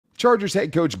Chargers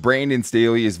head coach Brandon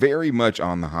Staley is very much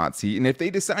on the hot seat, and if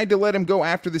they decide to let him go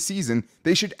after the season,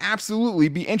 they should absolutely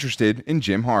be interested in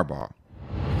Jim Harbaugh.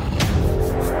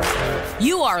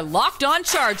 You are Locked On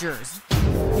Chargers,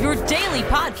 your daily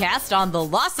podcast on the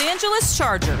Los Angeles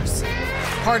Chargers,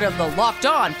 part of the Locked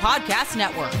On Podcast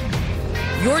Network,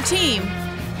 your team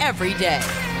every day.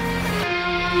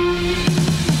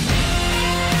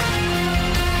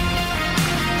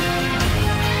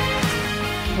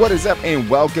 What is up, and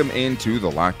welcome into the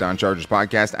Locked On Chargers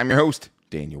podcast. I'm your host,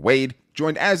 Daniel Wade,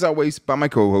 joined as always by my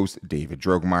co-host, David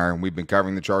Drogemeyer, and we've been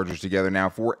covering the Chargers together now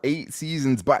for 8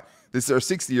 seasons, but this is our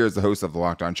 6th year as the host of the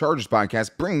Locked On Chargers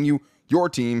podcast, bringing you your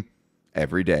team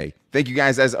every day. Thank you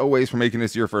guys, as always, for making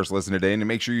this your first listen today, and to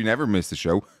make sure you never miss the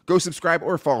show, go subscribe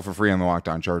or follow for free on the Locked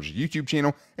On Chargers YouTube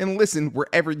channel, and listen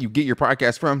wherever you get your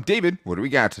podcast from. David, what do we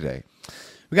got today?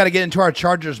 We got to get into our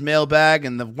Chargers mailbag,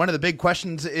 and one of the big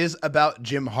questions is about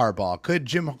Jim Harbaugh. Could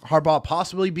Jim Harbaugh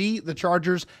possibly be the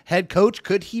Chargers head coach?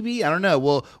 Could he be? I don't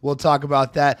know. We'll talk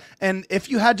about that. And if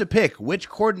you had to pick which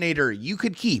coordinator you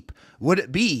could keep, would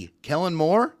it be Kellen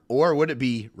Moore or would it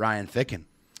be Ryan Ficken?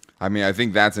 I mean, I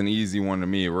think that's an easy one to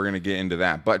me. We're going to get into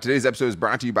that. But today's episode is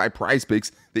brought to you by PrizePicks,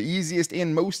 the easiest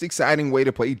and most exciting way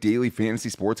to play daily fantasy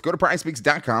sports. Go to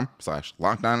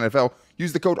prizepicks.com/LockedOnNFL.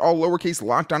 Use the code all lowercase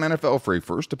LockedOnNFL for a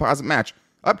first deposit match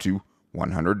up to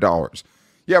 $100.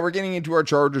 Yeah, we're getting into our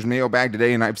Chargers mailbag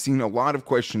today, and I've seen a lot of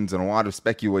questions and a lot of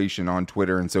speculation on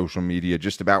Twitter and social media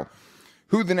just about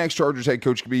who the next Chargers head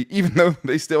coach could be, even though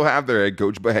they still have their head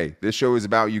coach. But hey, this show is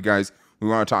about you guys. We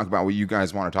want to talk about what you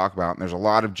guys want to talk about, and there's a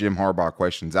lot of Jim Harbaugh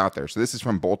questions out there. So this is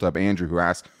from Bolt Up Andrew, who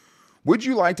asks, would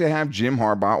you like to have Jim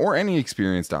Harbaugh or any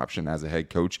experienced option as a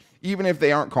head coach, even if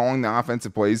they aren't calling the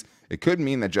offensive plays? It could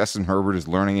mean that Justin Herbert is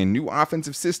learning a new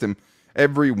offensive system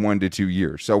every 1 to 2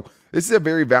 years. So this is a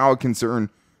very valid concern.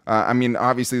 I mean,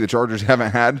 obviously the Chargers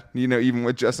haven't had, even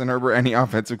with Justin Herbert, any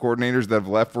offensive coordinators that have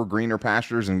left for greener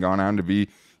pastures and gone on to be,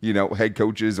 head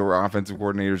coaches or offensive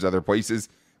coordinators other places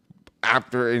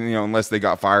after, unless they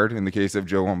got fired in the case of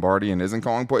Joe Lombardi and isn't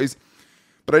calling plays.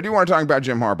 But I do want to talk about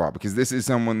Jim Harbaugh because this is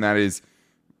someone that is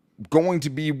going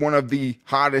to be one of the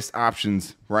hottest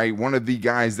options, right? One of the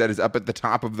guys that is up at the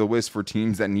top of the list for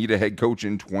teams that need a head coach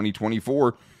in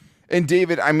 2024. And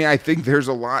David, I mean, I think there's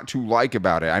a lot to like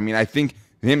about it. I mean, I think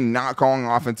him not calling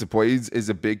offensive plays is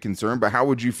a big concern, but how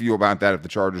would you feel about that if the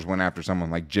Chargers went after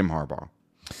someone like Jim Harbaugh?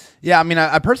 Yeah, I mean,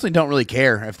 I personally don't really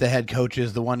care if the head coach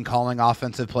is the one calling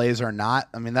offensive plays or not.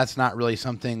 I mean, that's not really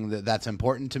something that's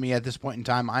important to me at this point in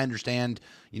time. I understand,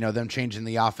 them changing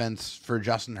the offense for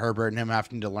Justin Herbert and him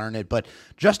having to learn it. But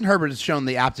Justin Herbert has shown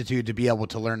the aptitude to be able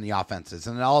to learn the offenses.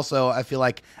 And also, I feel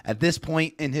like at this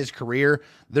point in his career,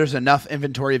 there's enough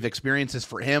inventory of experiences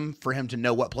for him to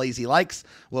know what plays he likes,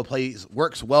 what plays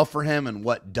works well for him, and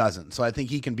what doesn't. So I think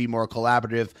he can be more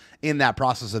collaborative in that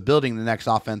process of building the next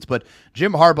offense. But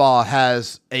Jim Harbaugh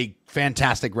has a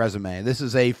fantastic resume. This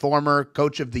is a former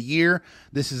coach of the year.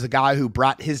 This is a guy who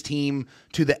brought his team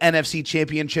to the NFC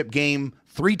Championship game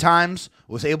 3 times,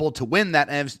 was able to win that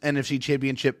NFC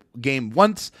Championship game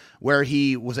once, where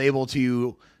he was able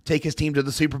to take his team to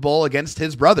the Super Bowl against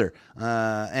his brother.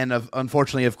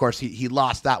 Unfortunately, of course, he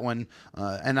lost that one.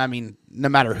 And I mean, no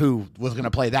matter who was going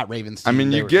to play that Ravens team, I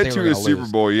mean, you get to a Super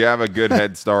Bowl, you have a good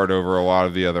head start over a lot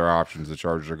of the other options the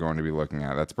Chargers are going to be looking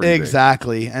at. That's pretty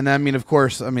exactly. Big. And I mean, of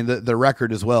course, the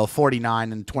record as well,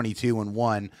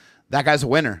 49-22-1. That guy's a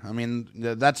winner. I mean,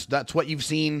 that's what you've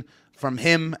seen from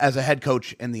him as a head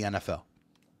coach in the NFL.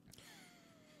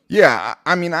 Yeah,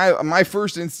 I mean, my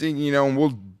first instinct, and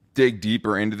we'll dig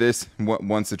deeper into this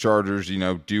once the Chargers,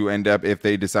 do end up, if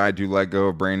they decide to let go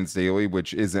of Brandon Staley,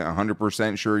 which isn't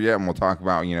 100% sure yet, and we'll talk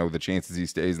about, the chances he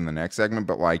stays in the next segment,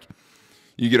 but like,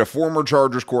 you get a former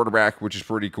Chargers quarterback, which is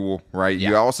pretty cool, right? Yeah.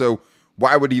 You also,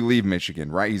 why would he leave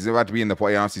Michigan, right? He's about to be in the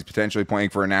playoffs. He's potentially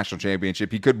playing for a national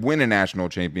championship. He could win a national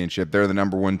championship. They're the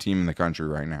 #1 team in the country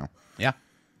right now. Yeah.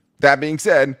 That being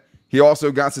said, he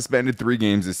also got suspended 3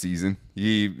 games this season.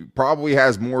 He probably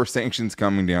has more sanctions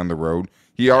coming down the road.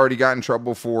 He already got in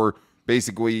trouble for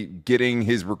basically getting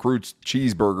his recruits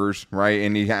cheeseburgers, right?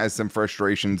 And he has some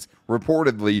frustrations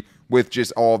reportedly with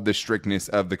just all of the strictness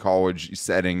of the college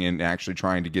setting and actually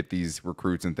trying to get these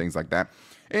recruits and things like that.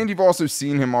 And you've also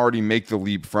seen him already make the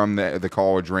leap from the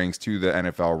college ranks to the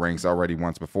NFL ranks already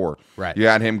once before. Right. You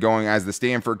had him going as the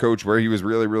Stanford coach where he was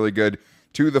really, really good,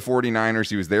 to the 49ers.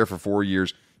 He was there for 4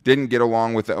 years. Didn't get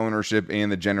along with the ownership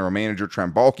and the general manager,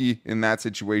 Trent Baalke, in that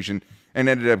situation, and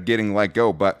ended up getting let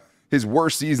go. But his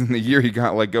worst season, the year he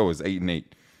got let go, was 8-8.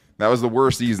 That was the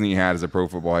worst season he had as a pro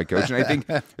football head coach. And I think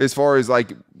as far as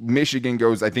like Michigan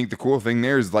goes, I think the cool thing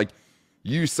there is like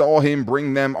you saw him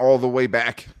bring them all the way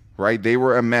back right? They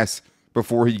were a mess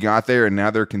before he got there, and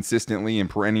now they're consistently and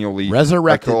perennially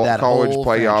resurrected a that college whole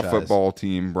playoff franchise. football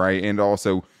team, right? And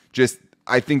also just,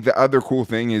 I think the other cool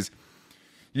thing is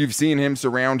you've seen him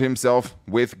surround himself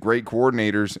with great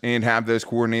coordinators and have those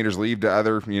coordinators leave to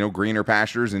other, greener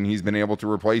pastures, and he's been able to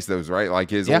replace those, right? Like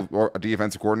his old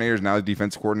defensive coordinator is now the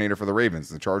defensive coordinator for the Ravens.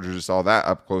 The Chargers just saw that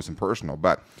up close and personal.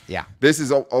 But this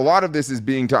is a lot of this is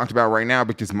being talked about right now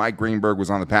because Mike Greenberg was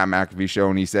on the Pat McAfee show,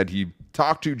 and he said he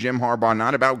talked to Jim Harbaugh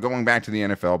not about going back to the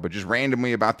NFL, but just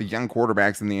randomly about the young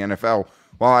quarterbacks in the NFL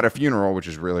while at a funeral, which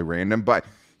is really random. But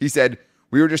he said,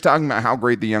 we were just talking about how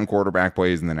great the young quarterback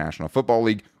plays in the National Football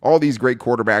League. All these great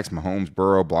quarterbacks, Mahomes,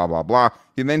 Burrow, blah, blah, blah.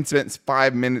 He then spent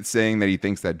 5 minutes saying that he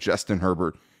thinks that Justin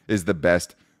Herbert is the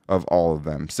best of all of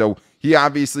them. So he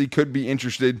obviously could be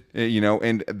interested,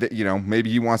 and maybe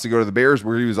he wants to go to the Bears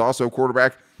where he was also a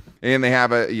quarterback, and they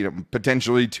have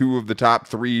potentially 2 of the top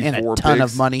 3, and 4 a ton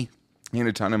picks of money. And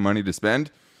a ton of money to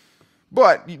spend.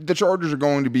 But the Chargers are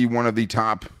going to be one of the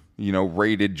top,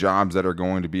 rated jobs that are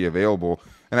going to be available.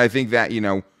 And I think that,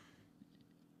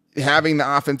 having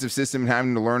the offensive system and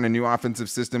having to learn a new offensive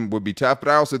system would be tough. But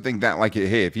I also think that,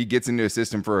 hey, if he gets into a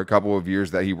system for a couple of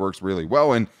years that he works really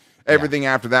well in, everything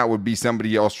after that would be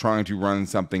somebody else trying to run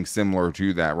something similar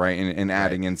to that, right? And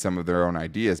adding in some of their own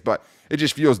ideas. But it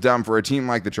just feels dumb for a team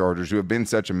like the Chargers who have been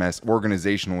such a mess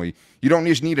organizationally. You don't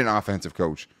just need an offensive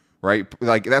coach, right?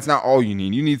 Like, that's not all you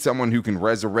need. You need someone who can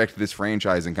resurrect this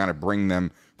franchise and kind of bring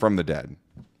them from the dead.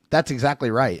 That's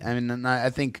exactly right. I mean, and I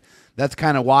think that's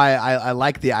kind of why I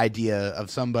like the idea of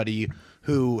somebody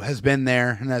who has been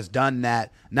there and has done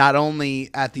that, not only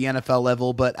at the NFL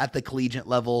level, but at the collegiate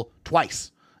level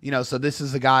twice. So this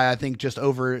is a guy, I think, just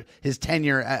over his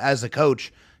tenure as a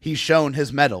coach, he's shown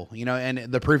his mettle, and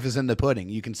the proof is in the pudding.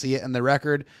 You can see it in the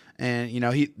record. And,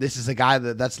 this is a guy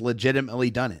that's legitimately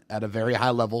done it at a very high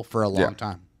level for a long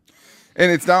time. And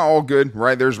it's not all good,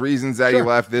 right? There's reasons that he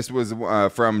left. This was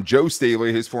from Joe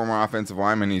Staley, his former offensive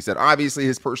lineman. He said, obviously,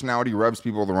 his personality rubs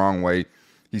people the wrong way.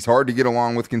 He's hard to get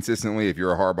along with consistently. If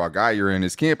you're a Harbaugh guy, you're in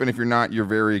his camp. And if you're not, you're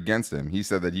very against him. He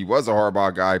said that he was a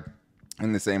Harbaugh guy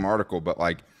in the same article, but,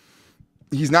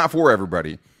 he's not for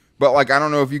everybody. But, I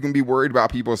don't know if you can be worried about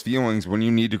people's feelings when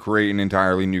you need to create an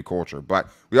entirely new culture. But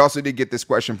we also did get this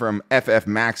question from FF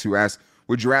Max, who asked,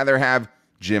 would you rather have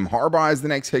Jim Harbaugh as the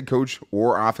next head coach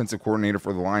or offensive coordinator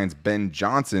for the Lions, Ben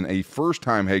Johnson, a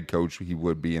first-time head coach he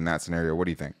would be in that scenario? What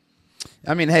do you think?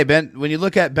 I mean, hey, Ben, when you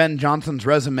look at Ben Johnson's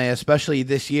resume, especially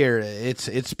this year,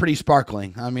 it's pretty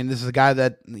sparkling. I mean, this is a guy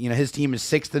that, his team is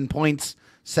 6th in points,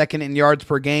 2nd in yards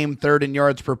per game, 3rd in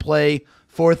yards per play,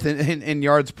 4th in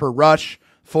yards per rush,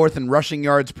 4th in rushing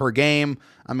yards per game.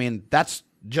 I mean, that's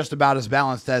just about as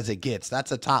balanced as it gets.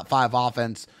 That's a top 5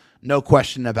 offense, no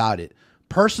question about it.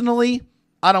 Personally,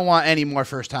 I don't want any more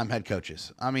first-time head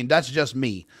coaches. I mean, that's just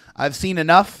me. I've seen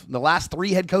enough. The last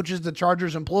 3 head coaches the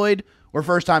Chargers employed were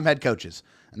first-time head coaches,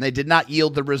 and they did not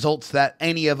yield the results that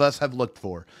any of us have looked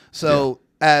for. So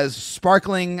as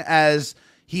sparkling as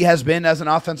he has been as an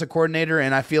offensive coordinator,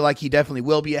 and I feel like he definitely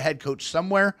will be a head coach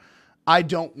somewhere, I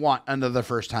don't want another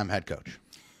first-time head coach.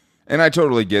 And I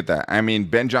totally get that. I mean,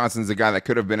 Ben Johnson's a guy that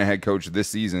could have been a head coach this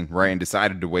season, right, and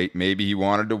decided to wait. Maybe he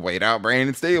wanted to wait out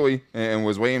Brandon Staley and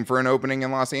was waiting for an opening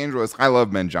in Los Angeles. I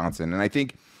love Ben Johnson. And I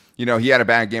think, he had a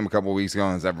bad game a couple of weeks ago,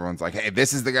 and everyone's like, hey,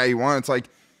 this is the guy you want. It's like,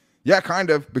 yeah, kind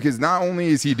of, because not only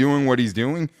is he doing what he's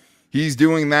doing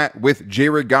that with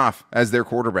Jared Goff as their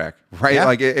quarterback, right?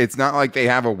 Yeah. It's not like they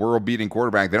have a world-beating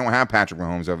quarterback. They don't have Patrick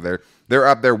Mahomes over there. They're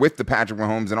up there with the Patrick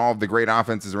Mahomes and all of the great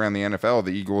offenses around the NFL,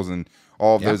 the Eagles and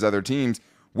all of those other teams,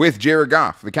 with Jared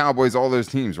Goff, the Cowboys, all those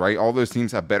teams, right? All those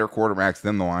teams have better quarterbacks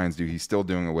than the Lions do. He's still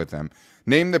doing it with them.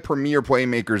 Name the premier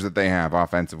playmakers that they have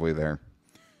offensively there.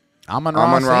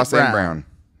 Amon-Ra St. Brown.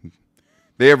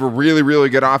 They have a really, really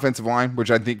good offensive line,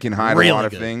 which I think can hide a lot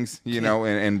of things,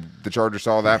 and the Chargers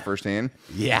saw that firsthand.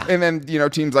 Yeah. And then,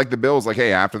 teams like the Bills,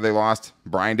 hey, after they lost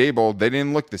Brian Daboll, they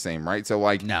didn't look the same, right? So,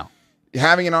 no.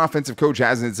 Having an offensive coach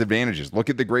has its advantages. Look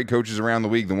at the great coaches around the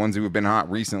league, the ones who have been hot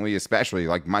recently, especially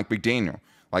like Mike McDaniel,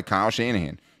 like Kyle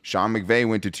Shanahan. Sean McVay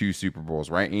went to 2 Super Bowls,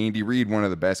 right? Andy Reid, one of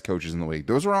the best coaches in the league.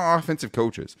 Those are all offensive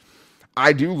coaches.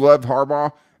 I do love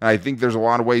Harbaugh. And I think there's a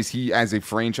lot of ways he, as a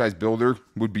franchise builder,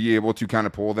 would be able to kind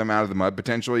of pull them out of the mud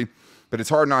potentially. But it's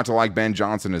hard not to like Ben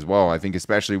Johnson as well. I think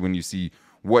especially when you see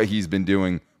what he's been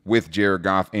doing with Jared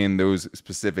Goff and those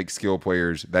specific skill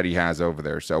players that he has over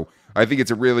there. So I think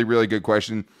it's a really, really good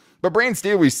question. But Brandon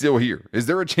Staley's still here. Is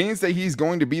there a chance that he's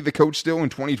going to be the coach still in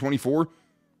 2024?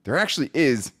 There actually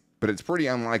is, but it's pretty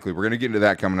unlikely. We're going to get into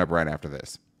that coming up right after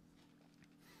this.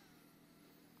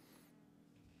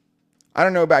 I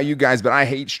don't know about you guys, but I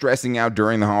hate stressing out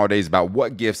during the holidays about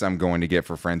what gifts I'm going to get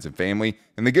for friends and family.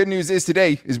 And the good news is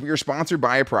today is we are sponsored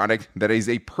by a product that is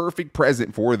a perfect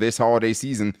present for this holiday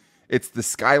season. It's the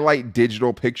Skylight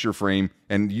digital picture frame.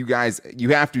 And you guys,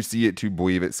 you have to see it to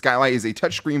believe it. Skylight is a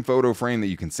touchscreen photo frame that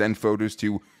you can send photos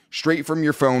to straight from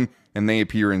your phone, and they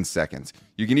appear in seconds.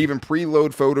 You can even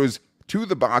preload photos to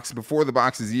the box before the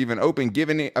box is even open,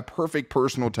 giving it a perfect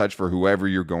personal touch for whoever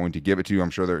you're going to give it to. I'm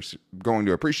sure they're going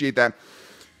to appreciate that.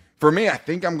 For me, I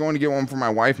think I'm going to get one for my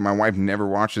wife. My wife never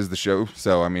watches the show,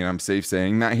 so I mean, I'm safe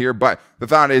saying that here. But the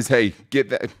thought is, hey,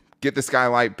 get the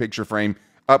Skylight picture frame,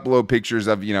 upload pictures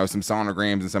of, you know, some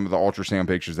sonograms and some of the ultrasound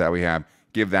pictures that we have.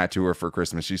 Give that to her for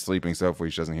Christmas. She's sleeping, so hopefully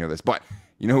she doesn't hear this. But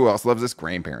you know who else loves this?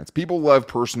 Grandparents. People love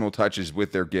personal touches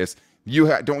with their gifts.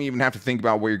 You don't even have to think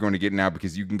about what you're going to get now,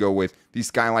 because you can go with the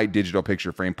Skylight digital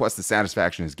picture frame. Plus, the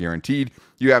satisfaction is guaranteed.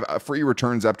 You have free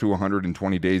returns up to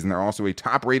 120 days, and they're also a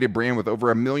top-rated brand with over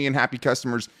 1 million happy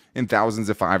customers and thousands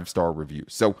of 5-star reviews.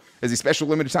 So, as a special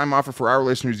limited-time offer for our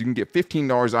listeners, you can get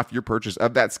 $15 off your purchase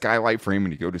of that Skylight frame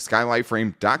when you go to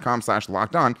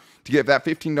skylightframe.com/lockedon to get that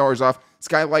 $15 off.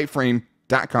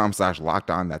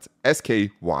 Skylightframe.com/lockedon. That's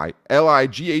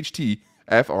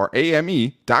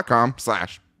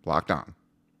SKYLIGHTFRAME.com/lockedon.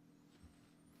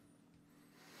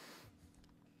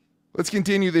 Let's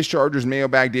continue this Chargers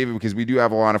mailbag, David, because we do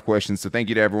have a lot of questions. So thank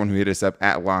you to everyone who hit us up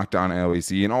at Locked On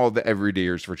LAC and all of the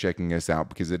everydayers for checking us out,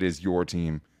 because it is your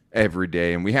team every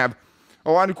day. And we have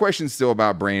a lot of questions still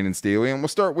about Brandon Staley. And we'll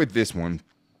start with this one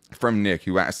from Nick,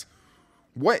 who asks,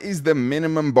 what is the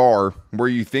minimum bar where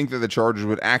you think that the Chargers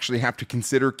would actually have to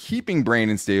consider keeping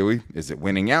Brandon Staley? Is it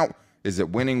winning out? Is it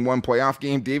winning one playoff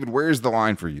game? David, where's the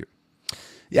line for you?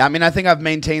 Yeah, I mean, I think I've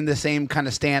maintained the same kind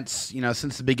of stance,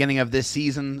 since the beginning of this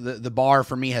season. The bar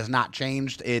for me has not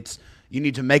changed. It's you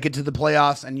need to make it to the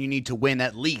playoffs and you need to win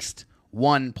at least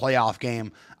one playoff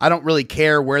game. I don't really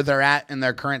care where they're at in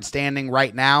their current standing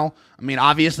right now. I mean,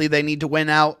 obviously they need to win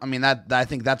out. I mean, I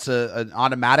think that's an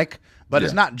automatic, but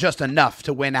It's not just enough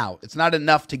to win out. It's not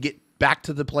enough to get back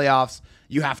to the playoffs.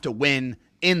 You have to win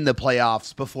in the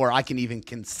playoffs before I can even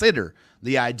consider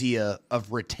the idea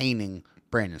of retaining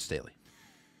Brandon Staley.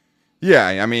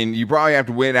 Yeah, I mean, you probably have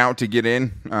to win out to get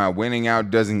in. Winning out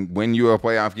doesn't win you a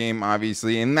playoff game,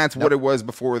 obviously, and that's what it was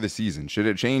before the season. Should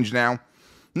it change now?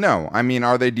 No. I mean,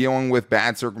 are they dealing with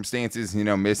bad circumstances,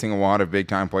 missing a lot of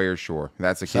big-time players? Sure.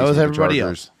 That's the case with the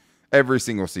Chargers every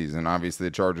single season. Obviously,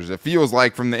 the Chargers, it feels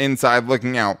like from the inside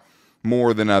looking out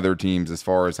more than other teams as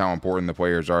far as how important the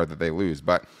players are that they lose.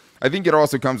 But I think it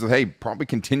also comes with, hey, probably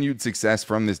continued success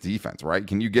from this defense, right?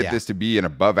 Can you get this to be an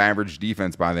above-average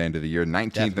defense by the end of the year?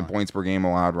 19th in points per game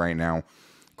allowed right now.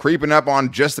 Creeping up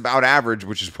on just about average,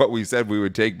 which is what we said we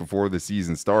would take before the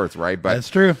season starts, right? But that's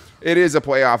true. It is a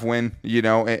playoff win,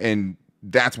 and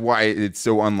that's why it's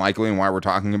so unlikely and why we're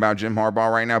talking about Jim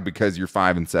Harbaugh right now, because you're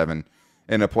 5-7,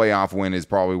 and a playoff win is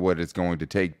probably what it's going to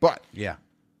take. But yeah,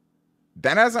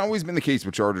 that hasn't always been the case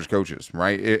with Chargers coaches,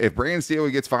 right? If Brandon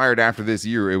Staley gets fired after this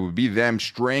year, it would be them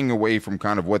straying away from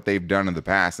kind of what they've done in the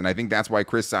past. And I think that's why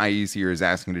Chris Saiz here is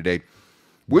asking today,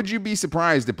 would you be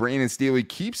surprised if Brandon Staley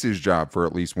keeps his job for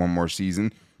at least one more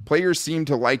season? Players seem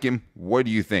to like him. What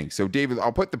do you think? So, David,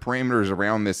 I'll put the parameters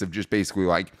around this of just basically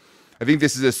like, I think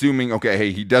this is assuming, okay,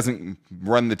 hey, he doesn't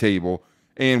run the table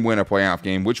and win a playoff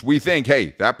game, which we think,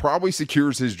 hey, that probably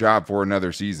secures his job for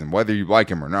another season, whether you like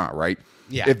him or not, right?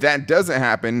 Yeah. If that doesn't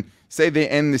happen, say they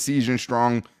end the season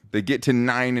strong, they get to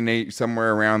 9-8,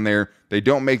 somewhere around there, they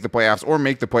don't make the playoffs or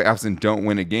make the playoffs and don't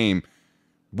win a game,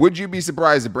 would you be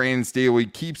surprised if Brandon Staley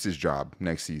keeps his job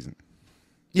next season?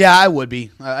 Yeah, I would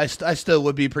be. I still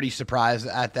would be pretty surprised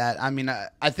at that. I mean,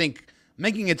 I think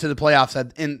making it to the playoffs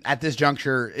at this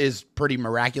juncture is pretty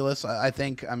miraculous, I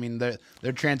think. I mean,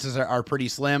 their chances are pretty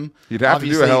slim. You'd have to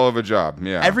do a hell of a job.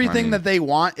 Yeah, everything that they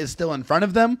want is still in front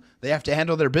of them. They have to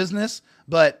handle their business.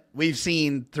 But we've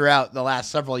seen throughout the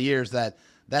last several years that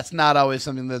that's not always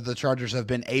something that the Chargers have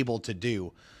been able to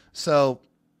do. So,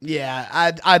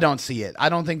 yeah, I don't see it. I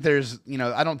don't think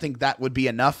I don't think that would be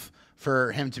enough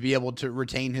for him to be able to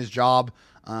retain his job.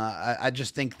 I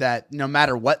just think that no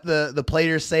matter what the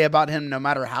players say about him, no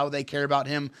matter how they care about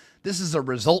him, this is a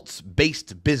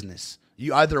results-based business.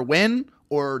 You either win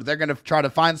or they're going to try to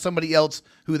find somebody else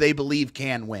who they believe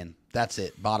can win. That's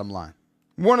it, bottom line.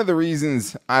 One of the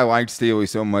reasons I liked Staley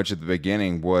so much at the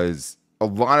beginning was a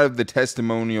lot of the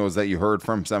testimonials that you heard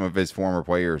from some of his former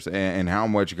players and how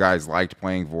much guys liked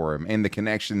playing for him and the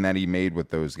connection that he made with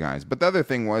those guys. But the other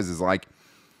thing is like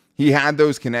he had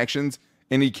those connections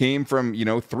and he came from,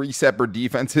 3 separate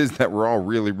defenses that were all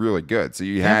really, really good. So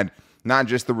you had not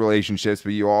just the relationships,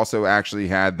 but you also actually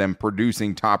had them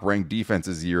producing top-ranked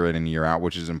defenses year in and year out,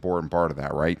 which is an important part of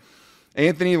that, right?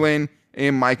 Anthony Lynn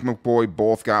and Mike McCoy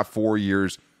both got 4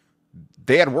 years.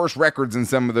 They had worse records in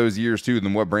some of those years, too,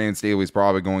 than what Brandon Staley is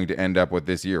probably going to end up with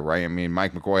this year, right? I mean,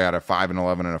 Mike McCoy had a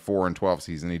 5-11 and a 4-12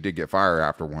 season. He did get fired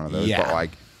after one of those, but,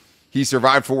 like, he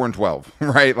survived 4-12,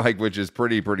 right? Like, which is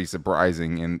pretty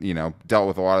surprising, and, you know, dealt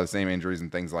with a lot of the same injuries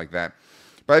and things like that.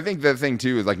 But I think the thing,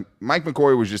 too, is, like, Mike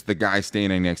McCoy was just the guy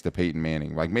standing next to Peyton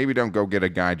Manning. Like, maybe don't go get a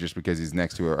guy just because he's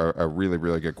next to a really,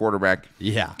 really good quarterback.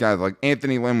 Yeah. Guys like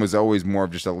Anthony Lynn was always more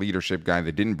of just a leadership guy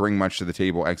that didn't bring much to the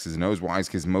table X's and O's wise,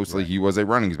 because mostly he was a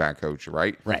running back coach,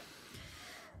 right? Right.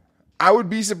 I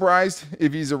would be surprised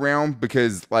if he's around,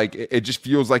 because, like, it just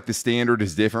feels like the standard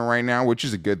is different right now, which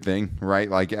is a good thing, right?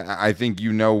 Like, I think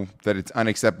you know that it's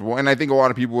unacceptable. And I think a lot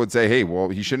of people would say, hey, well,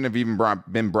 he shouldn't have even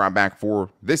been brought back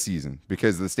for this season,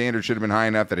 because the standard should have been high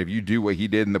enough that if you do what he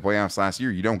did in the playoffs last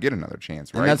year, you don't get another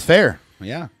chance, right? And that's fair.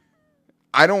 Yeah.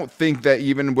 I don't think that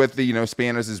even with the,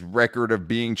 Spanos' record of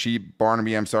being cheap,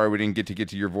 Barnaby, I'm sorry we didn't get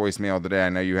to your voicemail today. I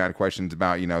know you had questions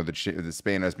about, the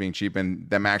Spanos being cheap and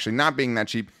them actually not being that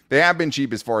cheap. They have been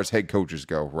cheap as far as head coaches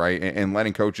go, right? And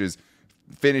letting coaches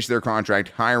finish their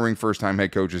contract, hiring first-time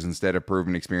head coaches instead of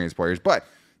proven experienced players. But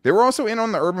they were also in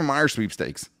on the Urban Meyer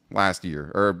sweepstakes last year,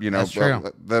 or,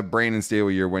 the Brandon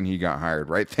Staley year when he got hired,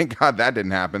 right? Thank God that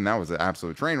didn't happen. That was an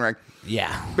absolute train wreck.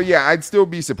 Yeah. But yeah, I'd still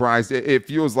be surprised. It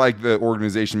feels like the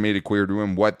organization made it clear to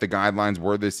him what the guidelines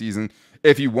were this season.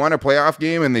 If he won a playoff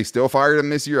game and they still fired him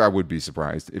this year, I would be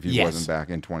surprised if he wasn't back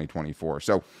in 2024.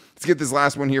 So let's get this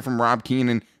last one here from Rob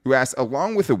Keenan, who asks,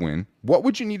 along with a win, what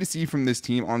would you need to see from this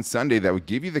team on Sunday that would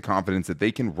give you the confidence that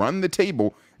they can run the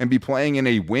table and be playing in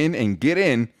a win and get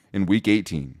in Week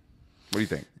 18? What do you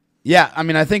think? Yeah, I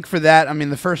mean, I think for that, I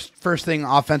mean, the first thing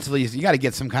offensively is you got to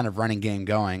get some kind of running game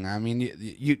going. I mean,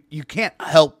 you can't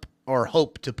help or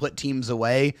hope to put teams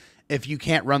away if you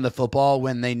can't run the football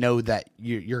when they know that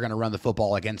you're going to run the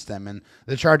football against them. And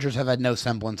the Chargers have had no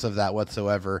semblance of that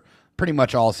whatsoever pretty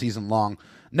much all season long.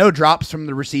 No drops from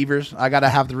the receivers. I got to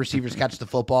have the receivers catch the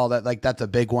football. That's a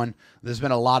big one. There's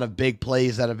been a lot of big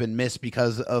plays that have been missed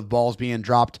because of balls being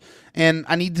dropped. And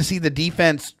I need to see the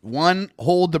defense, one,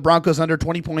 hold the Broncos under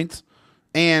 20 points,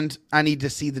 and I need to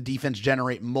see the defense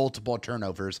generate multiple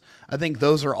turnovers. I think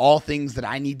those are all things that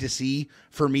I need to see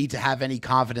for me to have any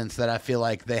confidence that I feel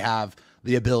like they have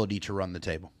the ability to run the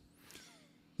table.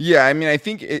 Yeah, I mean, I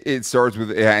think it starts with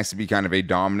it has to be kind of a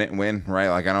dominant win, right?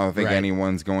 Like, I don't think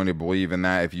anyone's going to believe in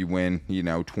that if you win,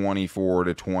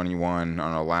 24-21 on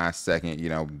a last second,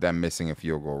 them missing a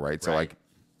field goal, right? So, like,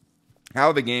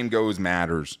 how the game goes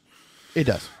matters. It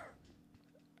does.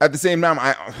 At the same time,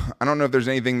 I don't know if there's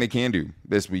anything they can do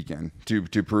this weekend to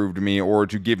prove to me or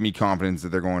to give me confidence that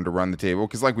they're going to run the table.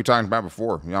 Because like we talked about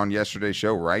before on yesterday's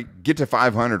show, right? Get to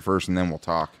 500 first and then we'll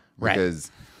talk. Right. Because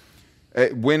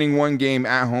winning one game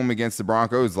at home against the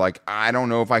Broncos, like, I don't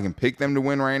know if I can pick them to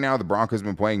win right now. The Broncos have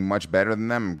been playing much better than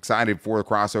them. I'm excited for the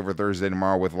crossover Thursday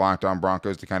tomorrow with Locked On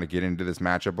Broncos to kind of get into this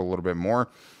matchup a little bit more.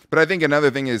 But I think another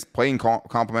thing is playing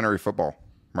complementary football,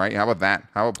 right? How about that?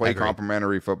 How about play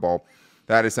complementary football?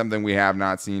 That is something we have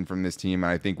not seen from this team,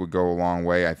 and I think would go a long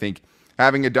way. I think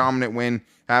having a dominant win,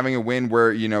 having a win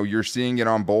where, you're seeing it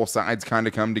on both sides kind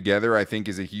of come together, I think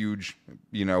is a huge,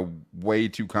 way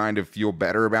to kind of feel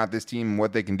better about this team and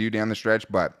what they can do down the stretch.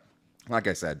 But like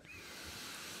I said,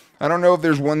 I don't know if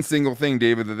there's one single thing,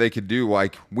 David, that they could do.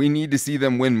 Like, we need to see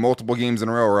them win multiple games in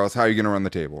a row, or else how are you going to run the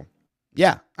table?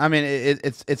 Yeah, I mean,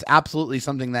 it's absolutely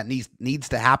something that needs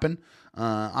to happen.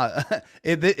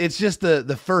 It's just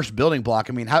the first building block.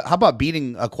 I mean, how about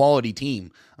beating a quality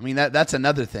team? I mean, that's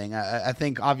another thing. I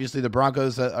think obviously the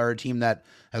Broncos are a team that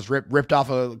has ripped off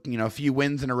a few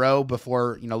wins in a row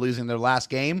before losing their last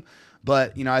game.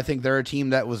 But I think they're a team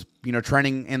that was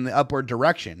trending in the upward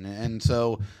direction, and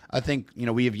so I think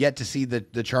we have yet to see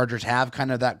the Chargers have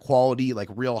kind of that quality, like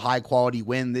real high quality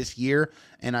win this year.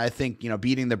 And I think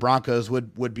beating the Broncos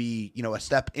would be a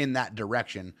step in that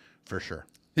direction for sure.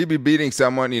 He'd be beating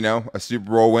someone, a Super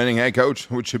Bowl winning head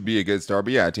coach, which would be a good start.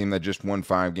 But yeah, a team that just won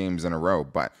 5 games in a row.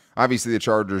 But obviously the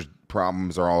Chargers'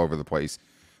 problems are all over the place.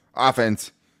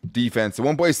 Offense, defense. The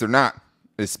one place they're not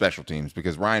is special teams,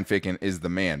 because Ryan Ficken is the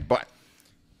man. But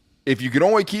if you can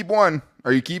only keep one,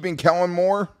 are you keeping Kellen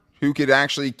Moore, who could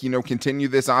actually, continue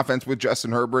this offense with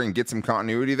Justin Herbert and get some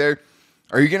continuity there?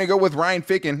 Are you going to go with Ryan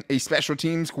Ficken, a special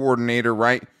teams coordinator,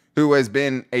 right, who has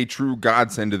been a true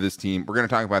godsend to this team? We're going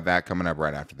to talk about that coming up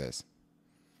right after this.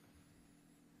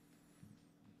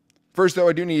 First, though,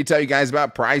 I do need to tell you guys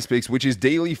about Prize Picks, which is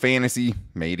daily fantasy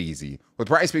made easy. With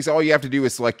Prize Picks, all you have to do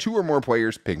is select 2 or more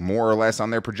players, pick more or less on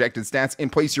their projected stats,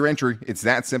 and place your entry. It's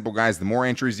that simple, guys. The more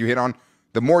entries you hit on,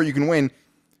 the more you can win.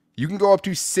 You can go up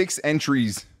to 6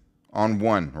 entries on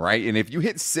one, right? And if you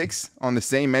hit 6 on the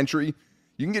same entry,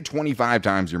 you can get 25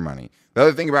 times your money. The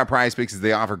other thing about Prize Picks is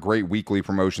they offer great weekly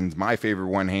promotions. My favorite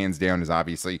one, hands down, is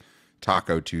obviously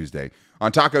Taco Tuesday.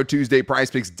 On Taco Tuesday,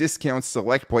 Prize Picks discounts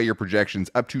select player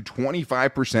projections up to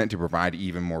 25% to provide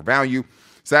even more value.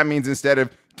 So that means instead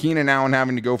of Keenan Allen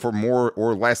having to go for more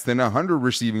or less than 100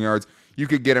 receiving yards, you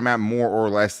could get him at more or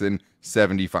less than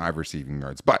 75 receiving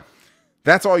yards. But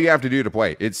that's all you have to do to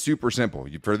play. It's super simple.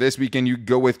 For this weekend, you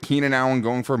go with Keenan Allen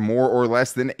going for more or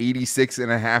less than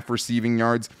 86.5 receiving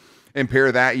yards, and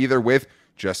pair that either with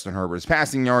Justin Herbert's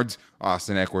passing yards,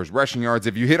 Austin Eckler's rushing yards.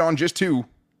 If you hit on just 2,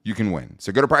 you can win.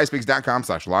 So go to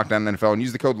prizepicks.com/LockedOnNFL and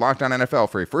use the code LockedOnNFL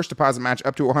for a first deposit match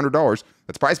up to $100.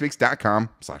 That's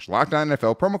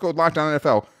prizepicks.com/LockedOnNFL, promo code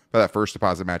LockedOnNFL for that first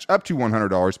deposit match up to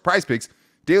 $100. Prize Picks,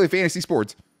 daily fantasy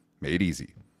sports made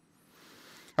easy.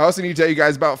 I also need to tell you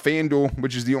guys about FanDuel,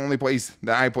 which is the only place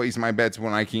that I place my bets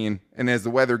when I can. And as the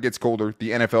weather gets colder,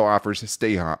 the NFL offers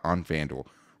stay hot on FanDuel.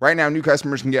 Right now, new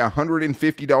customers can get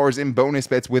 $150 in bonus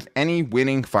bets with any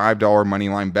winning $5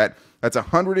 moneyline bet. That's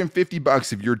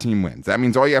 $150 if your team wins. That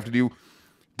means all you have to do,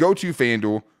 go to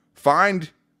FanDuel,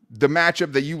 find the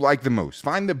matchup that you like the most.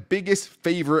 Find the biggest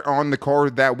favorite on the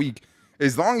card that week.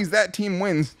 As long as that team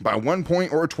wins by 1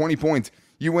 point or 20 points,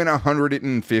 you win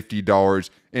 $150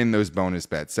 in those bonus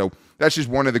bets. So that's just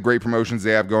one of the great promotions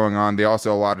they have going on. They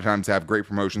also a lot of times have great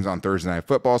promotions on Thursday Night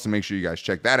Football, so make sure you guys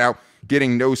check that out.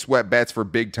 Getting no sweat bets for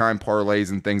big time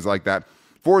parlays and things like that.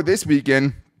 For this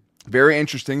weekend, very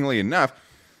interestingly enough,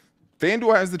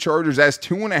 FanDuel has the Chargers as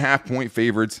 2.5 point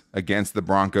favorites against the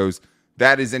Broncos.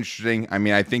 That is interesting. I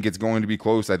mean, I think it's going to be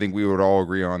close. I think we would all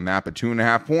agree on that, but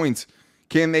 2.5 points.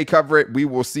 Can they cover it? We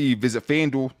will see. Visit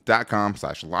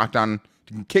FanDuel.com/LockedOn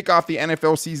to kick off the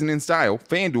NFL season in style.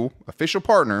 FanDuel, official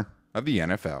partner of the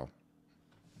NFL.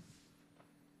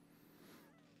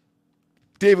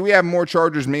 David, we have more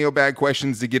Chargers mailbag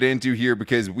questions to get into here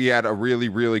because we had a really,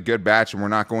 really good batch, and we're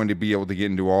not going to be able to get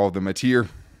into all of them. Here,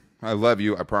 I love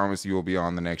you. I promise you will be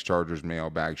on the next Chargers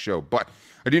mailbag show. But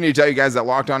I do need to tell you guys that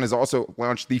Locked On has also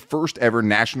launched the first ever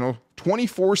national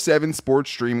 24/7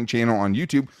 sports streaming channel on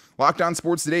YouTube. Locked On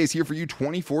Sports Today is here for you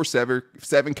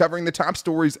 24/7, covering the top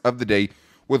stories of the day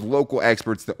with local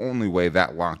experts the only way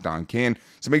that Locked On can.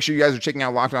 So make sure you guys are checking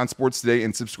out Locked On Sports Today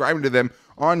and subscribing to them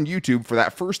on YouTube for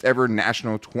that first ever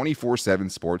national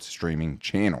 24/7 sports streaming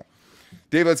channel.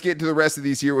 Dave, let's get to the rest of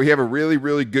these here. We have a really,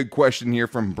 really good question here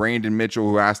from Brandon Mitchell,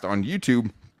 who asked on YouTube,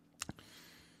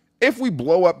 if we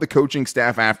blow up the coaching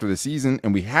staff after the season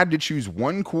and we had to choose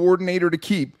one coordinator to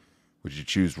keep, would you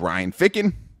choose Ryan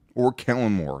Ficken or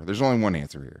Kellen Moore? There's only one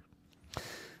answer here.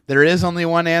 There is only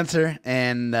one answer,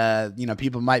 and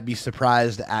people might be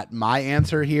surprised at my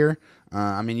answer here.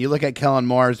 I mean, you look at Kellen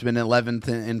Moore, has been 11th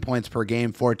in points per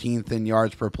game, 14th in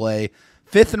yards per play,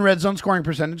 5th in red zone scoring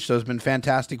percentage, so has been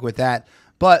fantastic with that.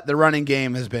 But the running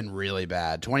game has been really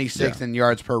bad. 26th in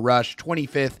yards per rush,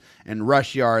 25th in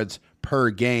rush yards per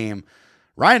game.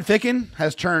 Ryan Ficken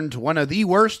has turned one of the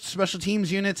worst special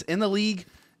teams units in the league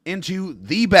into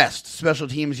the best special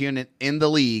teams unit in the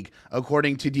league,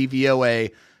 according to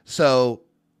DVOA. So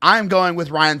I'm going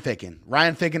with Ryan Ficken.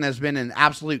 Ryan Ficken has been an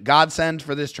absolute godsend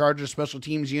for this Chargers special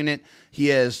teams unit. He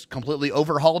has completely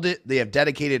overhauled it. They have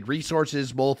dedicated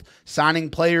resources, both signing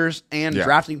players and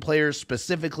drafting players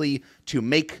specifically to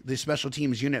make the special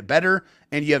teams unit better.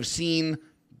 And you have seen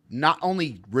not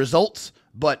only results,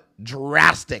 but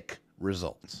drastic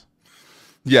results.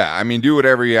 Yeah, I mean, do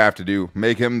whatever you have to do.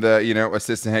 Make him the,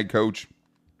 assistant head coach.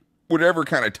 Whatever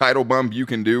kind of title bump you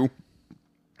can do,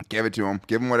 give it to him.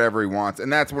 Give him whatever he wants.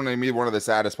 And that's one of the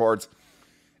saddest parts.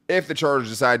 If the Chargers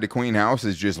decide to clean house,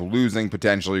 is just losing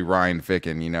potentially Ryan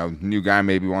Ficken. New guy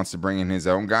maybe wants to bring in his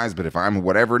own guys, but if I'm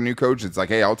whatever new coach, it's like,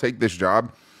 hey, I'll take this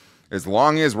job as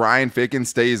long as Ryan Ficken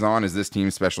stays on as this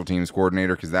team's special teams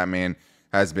coordinator, because that man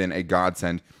has been a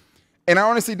godsend. And I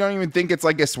honestly don't even think it's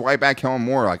like a swipe at Kellen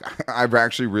Moore. Like, I've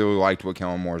actually really liked what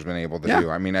Kellen Moore's been able to do.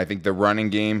 I mean, I think the running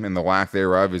game and the lack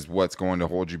thereof is what's going to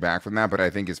hold you back from that. But I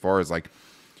think as far as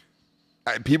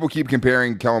people keep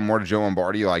comparing Kellen Moore to Joe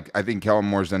Lombardi. I think Kellen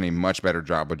Moore's done a much better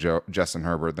job with Justin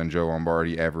Herbert than Joe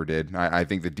Lombardi ever did. I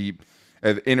think the deep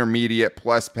intermediate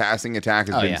plus passing attack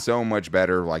has been so much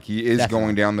better. He is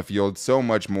going down the field so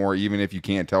much more, even if you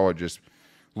can't tell it just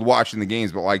watching the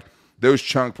games. But those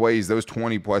chunk plays, those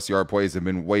 20-plus yard plays have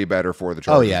been way better for the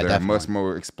Chargers. They're a much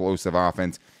more explosive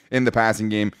offense in the passing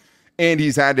game. And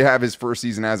he's had to have his first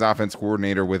season as offense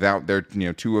coordinator without their,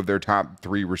 two of their top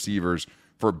 3 receivers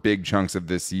for big chunks of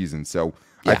this season. So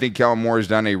I think Kellen Moore has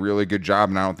done a really good job,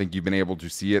 and I don't think you've been able to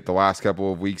see it the last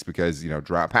couple of weeks because,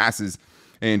 drop passes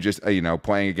and just,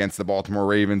 playing against the Baltimore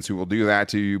Ravens, who will do that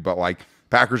to you. But,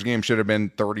 Packers game should have been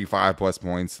 35-plus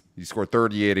points. He scored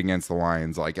 38 against the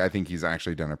Lions. I think he's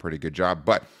actually done a pretty good job.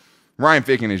 But Ryan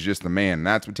Ficken is just the man. And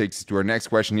that's what takes us to our next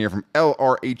question here from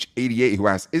LRH88, who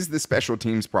asks, is the special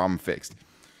teams problem fixed?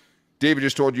 David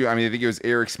just told you, I think it was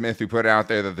Eric Smith who put out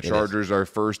there that the Chargers are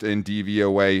first in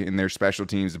DVOA in their special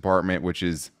teams department, which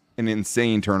is an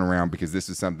insane turnaround because this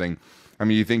is something,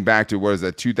 you think back to, what is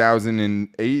that,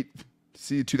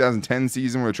 2010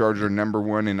 season where the Chargers are number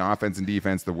 1 in offense and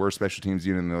defense, the worst special teams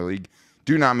unit in the league,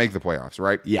 do not make the playoffs,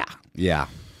 right? Yeah.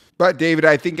 But, David,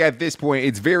 I think at this point,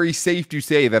 it's very safe to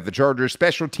say that the Chargers'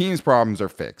 special teams problems are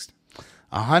fixed.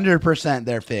 100%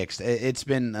 they're fixed. It's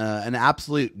been an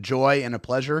absolute joy and a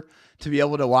pleasure to be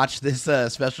able to watch this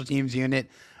special teams unit.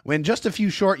 When just a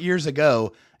few short years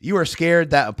ago, you were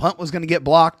scared that a punt was going to get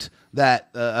blocked, that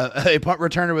a punt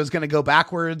returner was going to go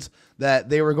backwards, that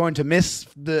they were going to miss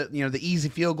the easy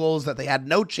field goals, that they had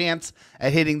no chance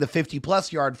at hitting the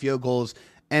 50-plus yard field goals.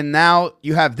 And now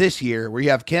you have this year where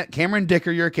you have Cameron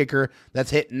Dicker, your kicker,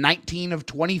 that's hit 19 of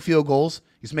 20 field goals.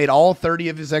 He's made all 30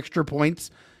 of his extra points.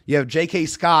 You have J.K.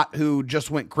 Scott, who just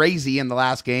went crazy in the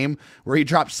last game, where he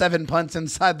dropped 7 punts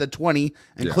inside the 20,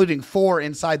 including 4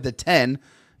 inside the 10.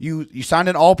 You signed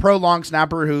an all-pro long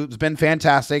snapper who's been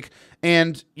fantastic,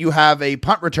 and you have a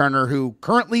punt returner who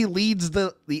currently leads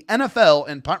the NFL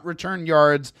in punt return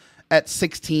yards at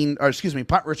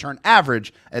punt return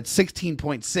average at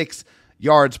 16.6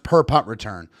 yards per punt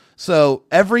return. So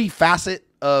every facet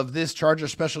of this Charger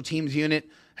special teams unit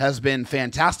has been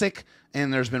fantastic,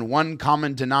 and there's been one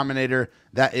common denominator,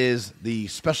 that is the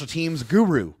special teams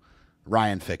guru,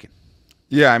 Ryan Ficken.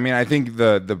 Yeah, I think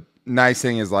the nice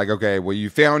thing is okay, well, you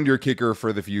found your kicker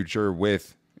for the future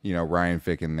with, Ryan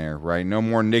Ficken there, right? No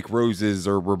more Nick Roses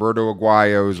or Roberto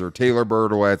Aguayos or Taylor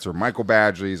Bertolets or Michael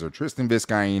Badgeleys or Tristan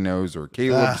Vizcaínos or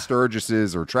Caleb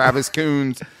Sturgises or Travis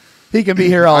Coons. He can be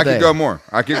here all day. I could go more.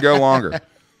 I could go longer.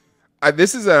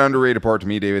 This is an underrated part to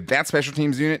me, David. That special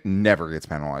teams unit never gets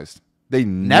penalized. They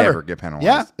never get penalized.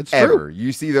 Yeah, it's ever. true.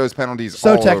 You see those penalties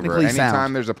so all technically over. Anytime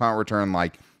sound. There's a punt return,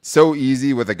 so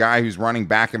easy with a guy who's running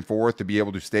back and forth to be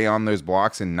able to stay on those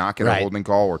blocks and not get a holding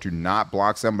call or to not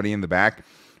block somebody in the back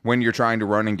when you're trying to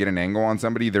run and get an angle on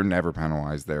somebody. They're never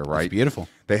penalized there, right? That's beautiful.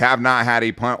 They have not had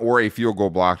a punt or a field goal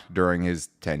blocked during his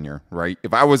tenure, right?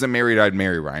 If I wasn't married, I'd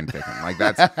marry Ryan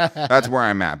Ficken. That's where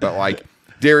I'm at. But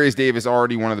Darius Davis,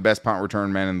 already one of the best punt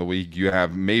return men in the league. You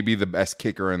have maybe the best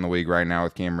kicker in the league right now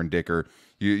with Cameron Dicker.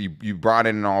 You brought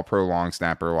in an all-pro long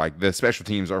snapper. The special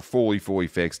teams are fully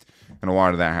fixed, and a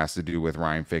lot of that has to do with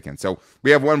Ryan Ficken. So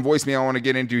we have one voicemail I want to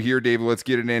get into here, David. Let's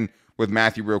get it in with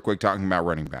Matthew real quick, talking about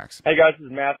running backs. Hey, guys, this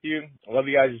is Matthew. I love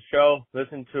you guys' show.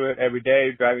 Listen to it every day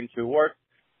driving to work.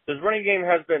 This running game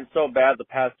has been so bad the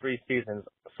past 3 seasons.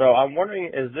 So I'm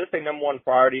wondering, is this a number 1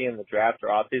 priority in the draft or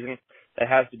offseason that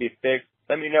has to be fixed?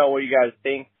 Let me know what you guys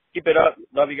think. Keep it up.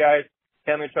 Love you guys.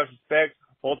 Family, trust, respect.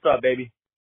 What's up, baby?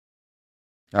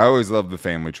 I always love the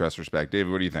family, trust, respect.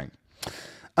 David, what do you think?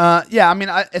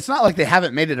 It's not like they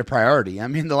haven't made it a priority.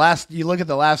 You look at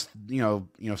the last,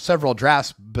 several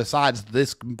drafts besides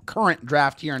this current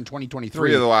draft here in 2023.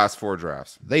 3 of the last 4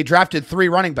 drafts. They drafted 3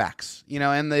 running backs,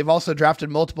 and they've also drafted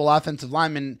multiple offensive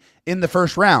linemen in the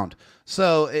first round.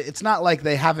 So it's not like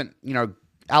they haven't,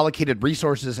 allocated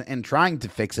resources in trying to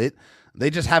fix it. They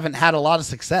just haven't had a lot of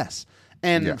success.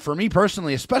 And for me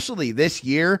personally, especially this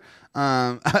year,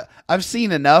 I've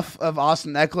seen enough of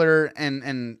Austin Eckler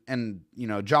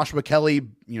and Joshua Kelly,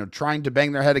 trying to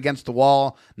bang their head against the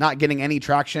wall, not getting any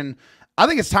traction. I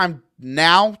think it's time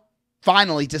now,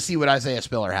 finally, to see what Isaiah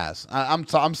Spiller has.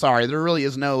 I'm sorry, there really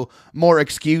is no more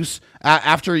excuse.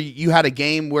 After you had a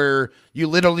game where you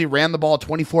literally ran the ball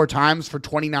 24 times for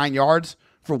 29 yards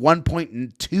for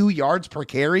 1.2 yards per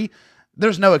carry.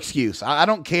 There's no excuse. I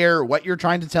don't care what you're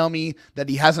trying to tell me that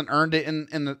he hasn't earned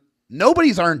it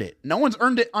nobody's earned it. No one's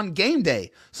earned it on game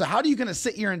day. So how are you going to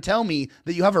sit here and tell me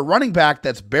that you have a running back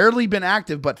that's barely been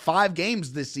active, but 5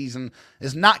 games this season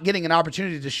is not getting an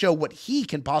opportunity to show what he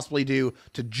can possibly do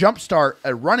to jumpstart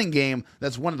a running game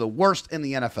that's one of the worst in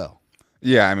the NFL?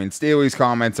 Yeah, Staley's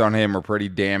comments on him are pretty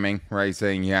damning, right?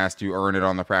 Saying he has to earn it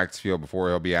on the practice field before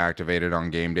he'll be activated on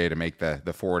game day to make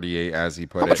the 48, as he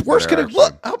put it. How much worse could it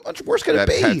look? How much worse could it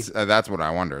be? That's what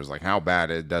I wonder, is how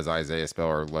bad does Isaiah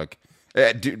Spiller look?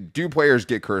 Do players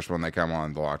get cursed when they come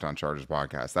on the Locked On Chargers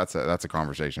podcast? That's a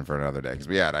conversation for another day, because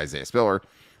we had Isaiah Spiller,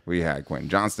 we had Quentin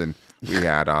Johnston, we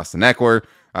had Austin Eckler.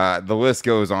 The list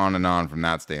goes on and on from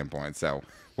that standpoint. So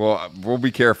we'll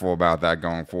be careful about that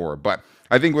going forward. But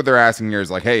I think what they're asking here is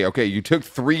like, hey, okay, you took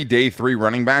 3 day 3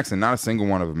 running backs and not a single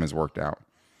one of them has worked out.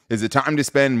 Is it time to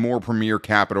spend more premier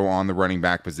capital on the running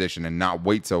back position and not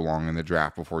wait so long in the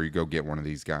draft before you go get one of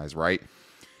these guys, right?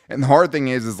 And the hard thing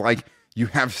is like you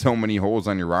have so many holes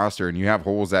on your roster and you have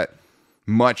holes at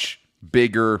much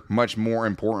bigger, much more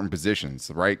important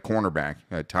positions, right? Cornerback,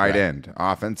 tight end,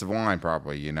 offensive line,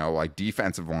 probably, you know, like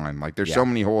defensive line. Like there's so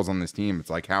many holes on this team. It's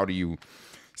like, how do you,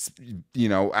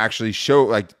 actually show,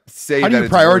 like say how do that you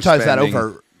it's prioritize that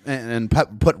over and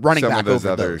put running back over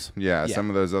others? those? Yeah, some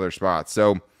of those other spots.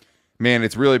 So, man,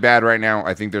 it's really bad right now.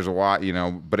 I think there's a lot,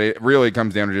 but it really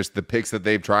comes down to just the picks that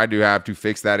they've tried to have to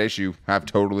fix that issue have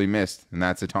totally missed. And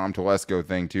that's a Tom Telesco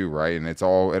thing too, right? And it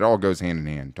all goes hand in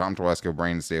hand. Tom Telesco,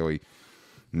 Brandon Staley,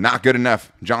 not good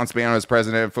enough. John Spano as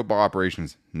president of football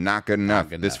operations, not good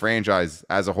enough. This franchise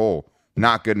as a whole,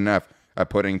 not good enough at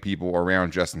putting people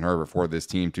around Justin Herbert for this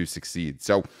team to succeed.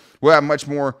 So we'll have much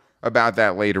more about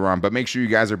that later on. But make sure you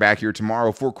guys are back here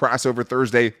tomorrow for Crossover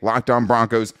Thursday, Locked On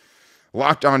Broncos,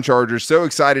 Locked On Chargers. So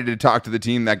excited to talk to the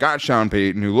team that got Sean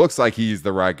Payton, who looks like he's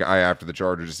the right guy after the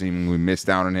Chargers seemingly missed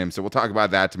out on him. So we'll talk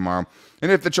about that tomorrow.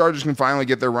 And if the Chargers can finally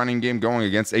get their running game going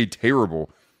against a terrible,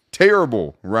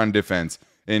 terrible run defense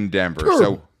in Denver.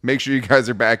 So make sure you guys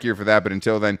are back here for that. But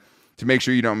until then, to make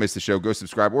sure you don't miss the show, go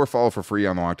subscribe or follow for free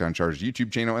on the Locked On Chargers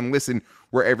YouTube channel and listen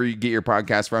wherever you get your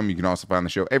podcast from. You can also find the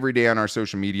show every day on our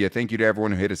social media. Thank you to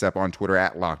everyone who hit us up on Twitter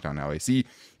at Locked On LAC. You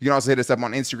can also hit us up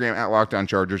on Instagram at Locked On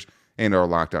Chargers and our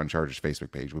Locked On Chargers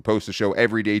Facebook page. We post the show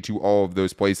every day to all of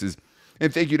those places.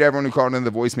 And thank you to everyone who called in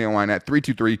the voicemail line at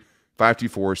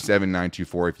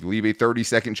 323-524-7924. If you leave a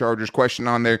 30-second Chargers question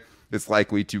on there, it's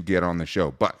likely to get on the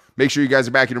show. But make sure you guys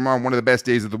are back here tomorrow. One of the best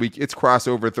days of the week. It's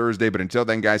Crossover Thursday. But until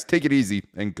then, guys, take it easy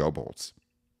and go Bolts.